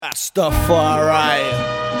That's the far right.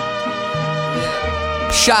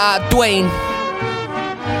 Shout out Dwayne.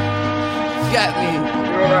 Get me. You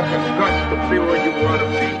don't have the guts to be where you want to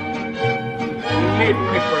be. You need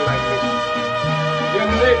people like me. You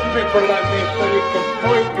need people like me so you can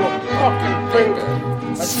point your fucking finger.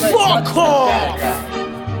 Fuck off!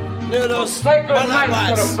 Noodlez, Take a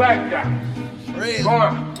knife to the back guy. Real. Go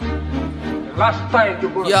on. Last time you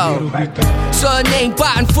go Yo, surname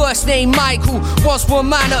Batten, first name Michael. Once one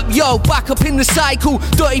man up, yo, back up in the cycle.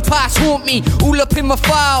 Dirty past haunt me, all up in my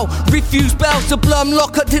file. Refuse bells to blum,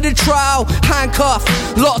 lock up to the trial. Handcuff,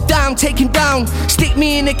 locked down, taken down. Stick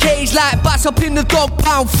me in a cage like bats up in the dog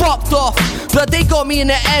pound. Fucked off, but they got me in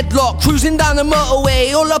a headlock. Cruising down the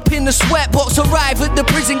motorway, all up in the sweatbox. Arrive at the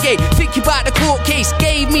prison gate, think about the court case.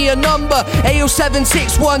 Gave me a number,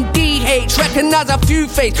 AO761DH. Recognize a few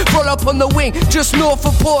face, roll up on the wing. Just north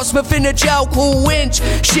of Portsmouth in a jail called Winch.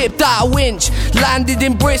 Shipped out a winch, landed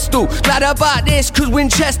in Bristol. Glad about this, cause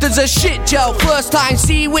Winchester's a shit jail. First time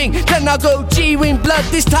C-Wing, then I go G-Wing. Blood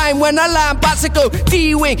this time when I land back, I go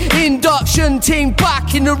D-Wing. Induction team,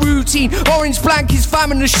 back in the routine. Orange blankets,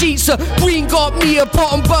 fam in the sheets. Green got me a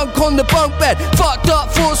bottom bunk on the bunk bed. Fucked up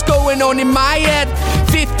thoughts going on in my head.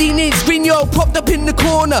 15-inch screen, yo, propped up in the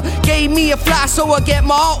corner. Gave me a flash so I get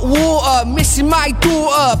my hot water. Missing my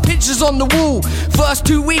daughter, pictures on the wall. First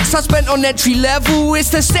 2 weeks I spent on entry level. It's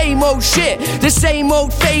the same old shit, the same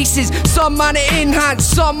old faces. Some man are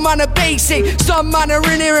enhanced, some man are basic. Some man are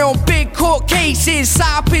in here on big court cases.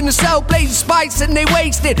 Sat up in the cell blazing spikes and they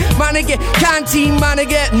wasted. Man I get canteen, man I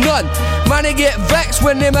get none. Man I get vexed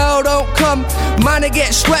when them hell don't come. Man I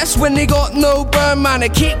get stressed when they got no burn. Man I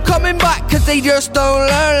keep coming back cause they just don't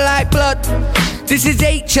learn like blood. This is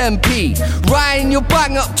HMP, riding your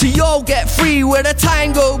bang up to you'll get free. Where the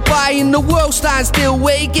time go by and the world stands still.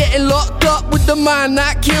 Way getting locked up with the man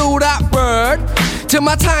that killed that bird. Till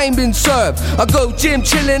my time been served, I go gym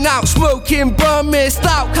chilling out, smoking, burn missed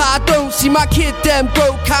out. Cause I don't see my kid them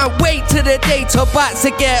grow. Can't wait till the day to back to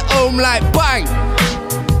get home like bang.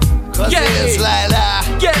 Cause Get it is me. like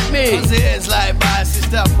that. Get me. Cause it is like that. It's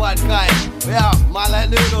that one kind. Yeah, my like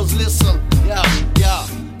Noodlez, listen.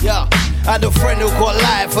 Yeah. I had a friend who got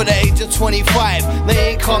live for the age of 25.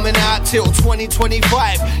 They ain't coming out till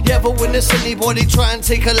 2025. You ever witness anybody try and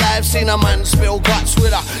take a life? Seen a man spill guts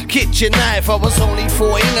with a kitchen knife. I was only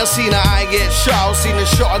 14, I seen a eye get shot. Seen a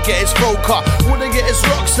shot get his throat cut. Wanna get his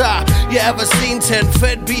rock star. You ever seen 10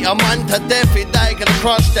 Fed beat a man to death? He died, gonna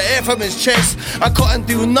crush the air from his chest. I couldn't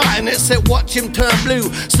do nothing except watch him turn blue.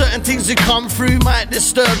 Certain things that come through might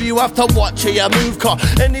disturb you. Have to watch how you move, cause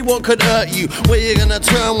anyone could hurt you. Where you gonna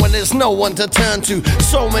turn when there's no one to turn to?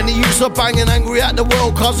 So many youths are banging angry at the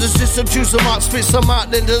world cause the system choose them out, spit some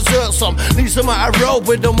out, then desert some. Leave some out a road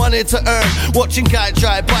with the money to earn. Watching guys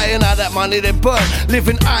drive by and all that money they burn.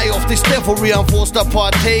 Living high off this devilry, I'm forced to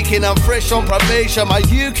partaking. I'm fresh on probation. My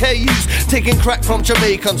UK youths taking crack from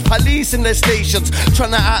Jamaicans. Police in their stations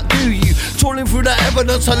trying to outdo you. Trawling through the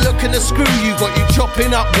evidence and looking to screw you. Got you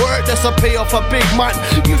chopping up work, that's a pay off a big man.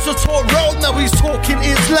 Used to talk road, now he's talking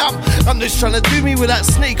Islam. I'm just trying to do me with that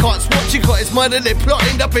snake hearts. What you got his mother, they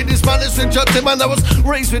plotting up in this madness and judging. Man, I was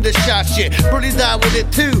raised with the shot shit. Brody died with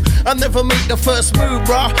it too. I never make the first move,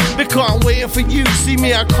 bruh, because I'm waiting for you. See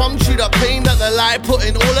me, I come through the pain that the lie put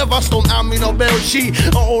in. All of us don't have me no bail sheet.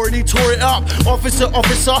 I already tore it up. Officer,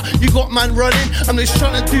 you got man running. I'm just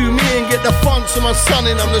trying to do me and get the funds for my son.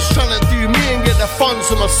 And I'm just trying to do me and get the funds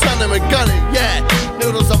for my son and my gunning. Yeah,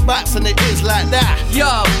 Noodlez and bats and it is like that.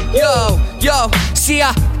 Yo, see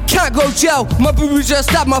I can't go jail, my boo just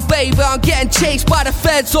stabbed my baby. I'm getting chased by the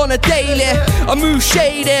feds on a daily. I move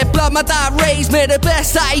shady, blood my dad raised me the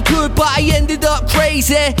best that he could, but I ended up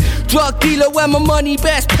crazy. Drug dealer when my money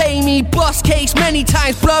best pay me. Bus case many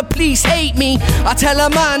times, blood police hate me. I tell a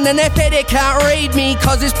man and if they can't raid me,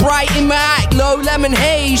 cause it's bright in my act, low lemon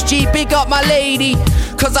haze. G, big up my lady,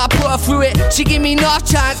 cause I put her through it. She give me no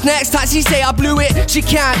chance, next time she say I blew it. She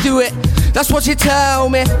can't do it, that's what she tell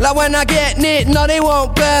me. Like when I get nicked, no they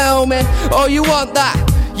won't bail me. Oh you want that?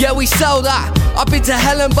 Yeah we sell that. I've been to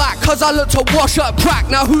hell and back cause I look to wash up crack.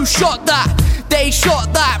 Now who shot that? They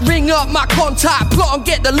shot that. Ring up my contact, plot and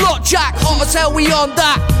get the lot jack. Hot as hell we on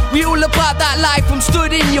that. We all about that life. I'm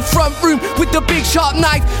stood in your front room with the big sharp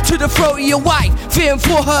knife to the throat of your wife, fearing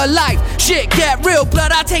for her life. Shit get real,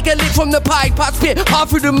 blood, I take a lick from the pipe. I spit hard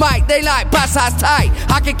through the mic, they like bass ass tight.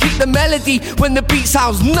 I can keep the melody when the beat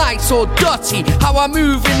sounds nice or dirty. How I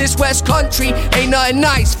move in this west country ain't nothing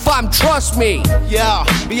nice, fam, trust me. Yeah,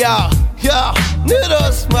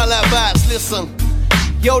 Noodlez, my like bats, listen.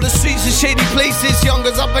 Yo, the streets are shady places,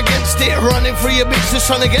 youngers up against it. Running for your bitches,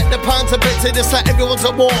 trying to get the pounds of bits. It's like everyone's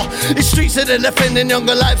at war. The streets are defending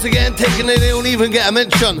younger lives again, taking it, they don't even get a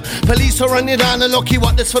mention. Police will run you down and lock you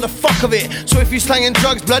up, this for the fuck of it. So if you slanging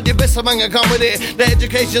drugs, blood, your best man can come with it. The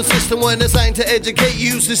education system weren't designed to educate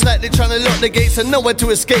you. It's like they're trying to lock the gates and nowhere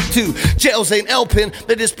to escape to. Jails ain't helping,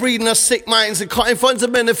 they're just breeding us sick minds and cutting funds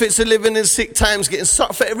and benefits of living in sick times. Getting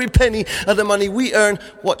sucked for every penny of the money we earn,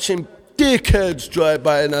 watching dickheads drive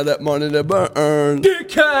by and all that money they burn.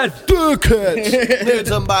 Dickheads!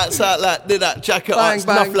 Nudes and bites out like did that jacket arts,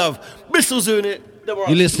 enough love. Bristol's doing it. You're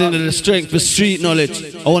listening to The Strength for Street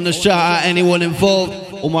Knowledge. I want to shout out anyone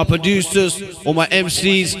involved, all my producers, all my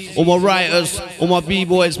MCs, all my writers, all my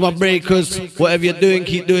B-boys, my breakers. Whatever you're doing,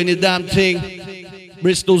 keep doing your damn thing.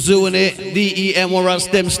 Bristol's doing it. DEM or us,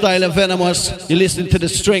 them style of venomous. You're listening to The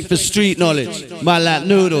Strength for Street Knowledge. Man like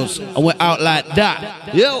Noodlez, and we're out like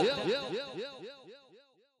that. Yo!